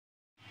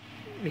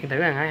Điện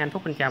tử Hàng Hải Hạnh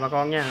Phúc xin chào bà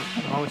con nha.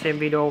 Bà con xem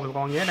video bà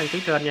con nhớ đăng ký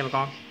kênh nha bà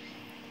con.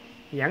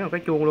 Dán vào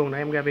cái chuông luôn để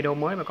em ra video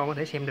mới bà con có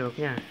thể xem được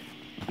nha.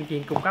 Em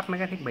chuyên cung cấp mấy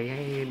cái thiết bị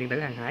điện tử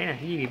Hàng Hải nè,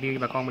 với review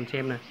cho bà con mình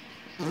xem nè.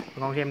 Bà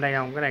con xem đây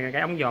không? Cái này là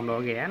cái ống dòm độ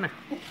ghẻ nè.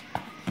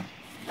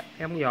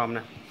 Cái ống dòm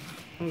nè.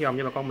 Ống dòm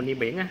cho bà con mình đi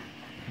biển á.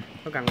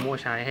 Có cần mua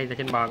xài hay là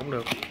trên bờ cũng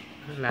được.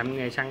 Làm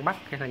nghề săn bắt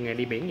hay là nghề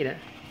đi biển gì đó.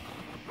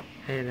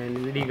 Hay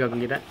là đi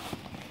rừng gì đó.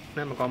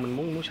 Nếu bà con mình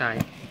muốn xài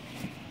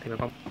thì bà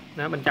con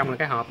đó, bên trong là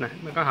cái hộp nè,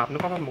 cái hộp nó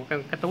có một cái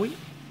túi,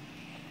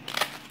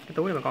 cái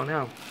túi này bà con thấy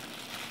không,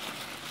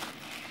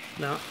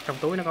 đó trong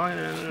túi nó có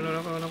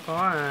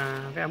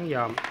cái ống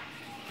dòm,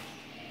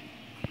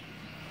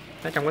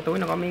 ở trong cái túi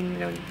nó có cái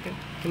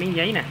miếng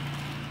giấy nè,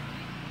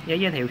 giấy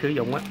giới thiệu sử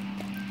dụng á,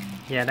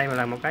 và đây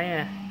là một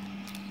cái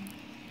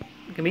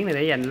miếng này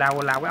để dành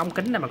lau cái ống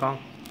kính nè bà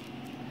con.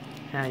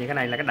 Và cái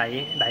này là cái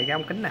đậy cái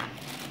ống kính nè.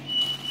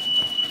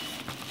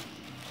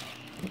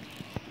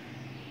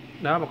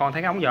 Đó bà con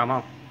thấy cái ống dòm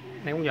không?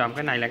 Đây ống dòm,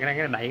 cái này là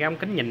cái đậy cái ống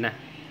kính nhìn nè.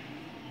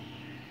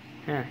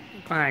 Ha,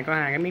 có hai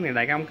cái miếng này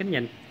đậy cái ống kính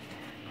nhìn.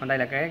 Còn đây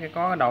là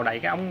có đầu đậy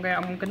cái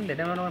ống kính để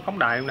nó phóng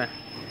đại luôn nè.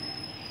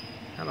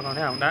 Đó bà con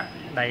thấy không? Đó,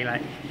 đậy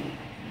lại.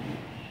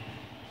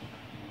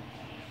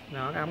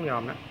 Đó cái ống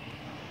dòm đó.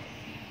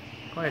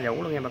 Có đầy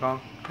đủ luôn nha bà con.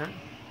 Đó.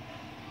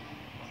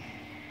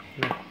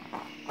 Nè.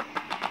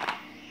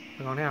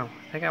 Bà con thấy không?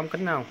 Thấy cái ống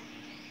kính không?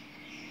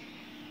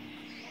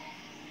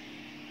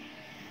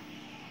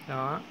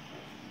 Đó.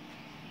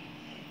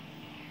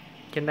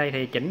 Trên đây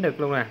thì chỉnh được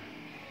luôn nè,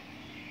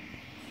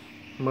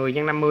 10 x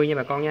 50 nha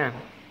bà con nha,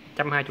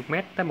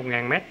 120m tới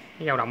 1000m,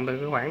 dao động từ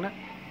cái khoảng đó.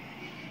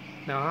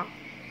 Đó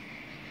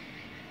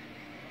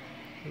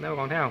bà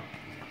con thấy không?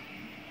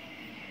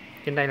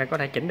 Trên đây là có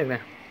thể chỉnh được nè,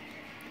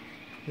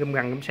 gum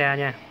gần gum xa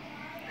nha,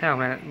 thấy không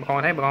nè bà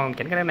con, thấy bà con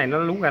chỉnh cái này nó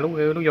lú ra lú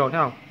vô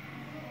thấy không?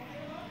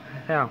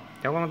 Thấy không?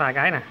 Chỗ ngón tay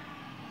cái nè,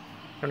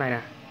 chỗ này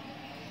nè,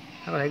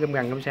 nó có thể gum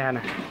gần gum xa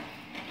nè.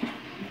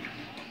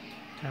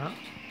 Đó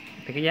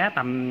thì cái giá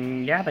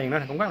tiền nó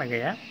cũng rất là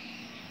rẻ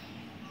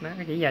đó,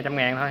 cái chỉ vài trăm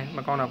ngàn thôi,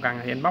 bà con nào cần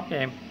thì inbox cho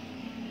em.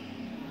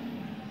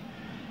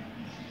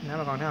 Đó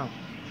bà con thấy không?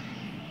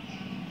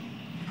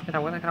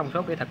 Cái thông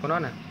số kỹ thuật của nó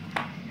nè.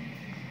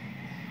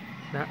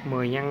 Đó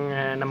 10 x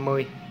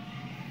 50,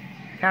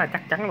 khá là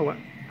chắc chắn luôn á,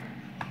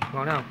 bà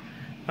con thấy không?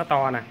 Nó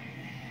to nè,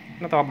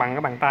 nó to bằng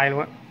cái bàn tay luôn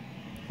á,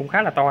 cũng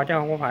khá là to chứ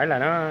không phải là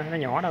nó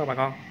nhỏ đâu bà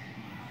con.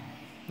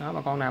 Đó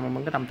bà con nào mà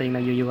muốn cái tầm tiền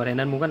này vừa thì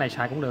nên mua cái này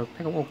xài cũng được,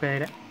 thấy cũng ok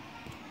đó.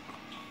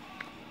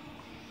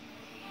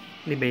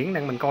 Đi biển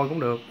đang mình coi cũng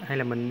được, hay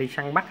là mình đi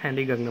săn bắt hay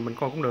đi rừng rồi mình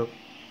coi cũng được.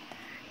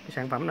 Cái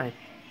sản phẩm này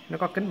nó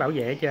có kính bảo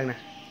vệ hết trơn nè.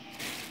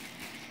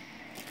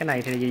 Cái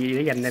này thì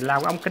để dành để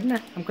lau cái ống kính á,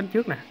 ống kính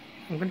trước nè,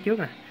 ống kính trước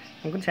nè,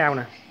 ống kính sau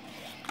nè.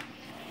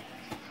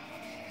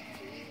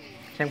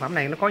 Sản phẩm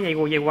này nó có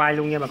dây quai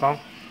luôn nha bà con.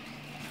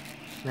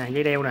 Nè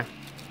dây đeo nè.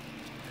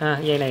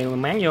 Dây này mà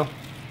máng vô.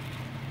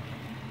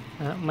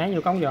 Đó, máng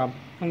vô cái ống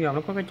dòm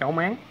nó có cái chỗ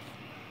máng.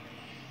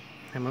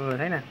 Nè mọi người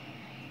thấy nè.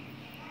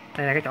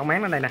 Đây là cái chỗ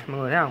máng nó đây nè, mọi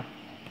người thấy không?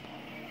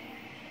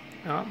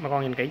 Đó, bà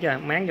con nhìn kỹ chưa?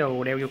 Máng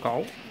vô đeo vô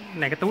cổ.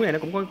 Này cái túi này nó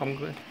cũng có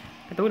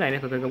cái túi này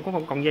cũng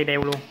có cọng dây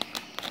đeo luôn.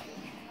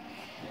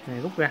 Này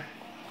rút ra.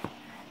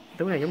 Cái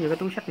túi này giống như cái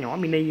túi xách nhỏ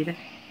mini vậy đó.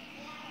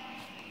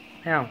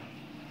 Thấy không?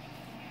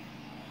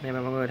 Này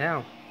mà mọi người thấy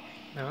không?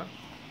 Đó.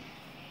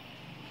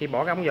 Khi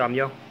bỏ cái ống dòm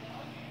vô.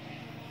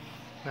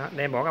 Đó,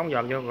 để em bỏ cái ống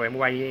dòm vô rồi em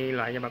quay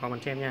lại cho bà con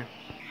mình xem nha.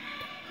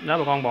 Đó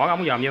bà con bỏ cái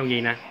ống dòm vô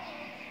gì nè.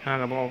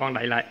 Rồi bà con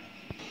đậy lại.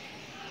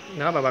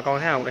 Đó bà con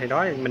thấy không? Thì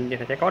đó mình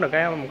sẽ có được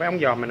một cái ống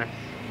dòm này nè,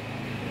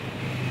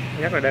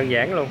 rất là đơn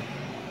giản luôn.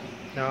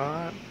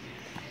 Đó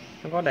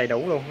nó có đầy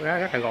đủ luôn,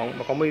 rất là gọn,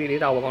 bà con đi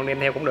đâu bà con đem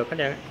theo cũng được hết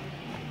trơn.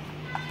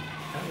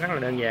 Rất là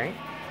đơn giản,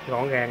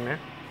 gọn gàng nữa.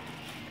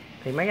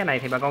 Thì mấy cái này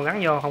thì bà con gắn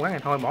vô, không gắn thì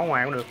thôi bỏ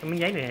ngoài cũng được. Cái miếng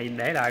giấy này thì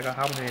để lại, còn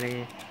không thì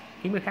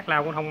kiếm cái khác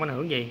lau cũng không ảnh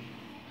hưởng gì.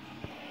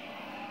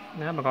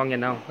 Đó bà con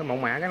nhìn không, cái mẫu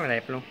mã rất là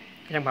đẹp luôn.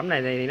 Cái sản phẩm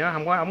này thì nó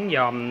không có ống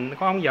dòm,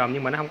 có ống dòm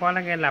nhưng mà nó không có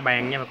cái la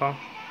bàn nha bà con,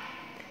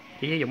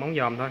 chỉ sử dụng ống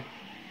dòm thôi.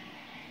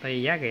 Tại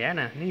vì giá rẻ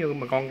nè, nếu như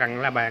mà con cần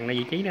la bàn này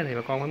vị trí đó thì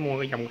bà con phải mua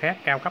cái dòng khác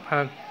cao cấp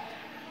hơn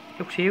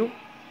chút xíu.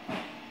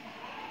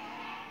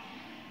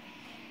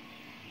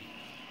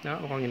 Đó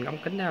bà con nhìn ống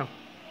kính đó không?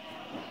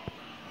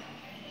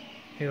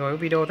 Thì rồi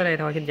video tới đây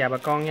thôi, xin chào bà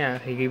con nha.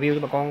 Thì review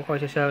cho bà con coi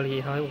sơ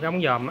thì thôi, cái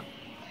ống dòm á.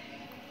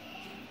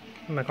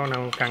 Bà con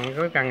nào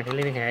cần thì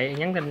liên hệ,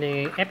 nhắn tin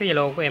đi, ép cái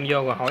Zalo của em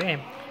vô rồi hỏi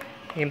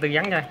em tư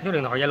vấn cho. Số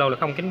điện thoại Zalo là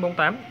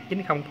 0948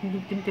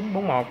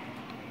 909991.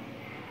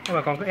 Các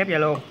bà con cứ ép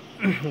Zalo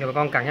rồi bà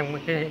con cần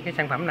cái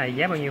sản phẩm này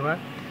giá bao nhiêu hết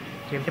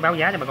thì em sẽ báo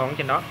giá cho bà con ở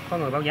trên đó, có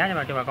người báo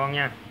giá cho bà con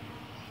nha.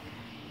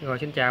 Rồi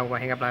xin chào và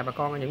hẹn gặp lại bà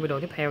con ở những video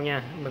tiếp theo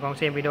nha. Bà con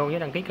xem video nhớ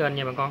đăng ký kênh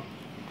nha bà con,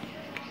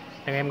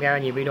 đăng em ra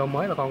nhiều video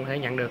mới bà con có thể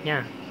nhận được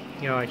nha.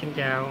 Rồi xin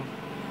chào.